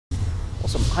Well,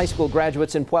 some high school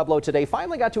graduates in Pueblo today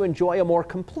finally got to enjoy a more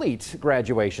complete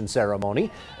graduation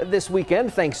ceremony. This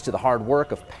weekend, thanks to the hard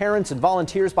work of parents and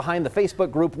volunteers behind the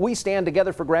Facebook group We Stand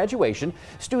Together for Graduation,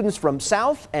 students from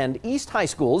South and East high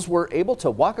schools were able to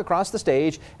walk across the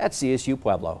stage at CSU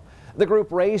Pueblo. The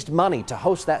group raised money to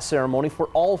host that ceremony for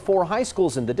all 4 high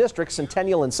schools in the district.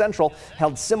 Centennial and Central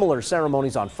held similar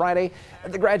ceremonies on Friday.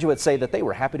 The graduates say that they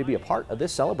were happy to be a part of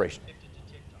this celebration.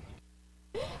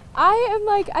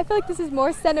 I feel like this is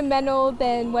more sentimental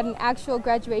than what an actual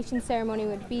graduation ceremony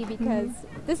would be, because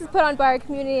this is put on by our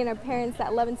community and our parents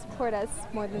that love and support us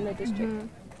more than the district.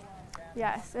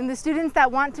 Yes, and the students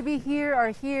that want to be here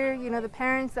are here. You know, the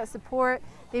parents that support,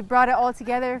 they brought it all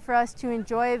together for us to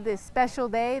enjoy this special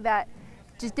day that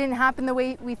just didn't happen the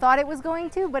way we thought it was going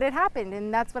to, but it happened,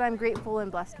 and that's what I'm grateful and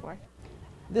blessed for.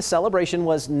 This celebration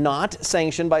was not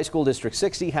sanctioned by School District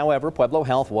 60. However, Pueblo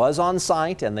Health was on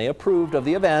site and they approved of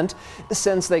the event.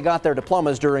 Since they got their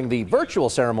diplomas during the virtual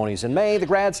ceremonies in May, the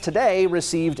grads today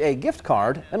received a gift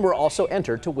card and were also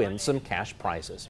entered to win some cash prizes.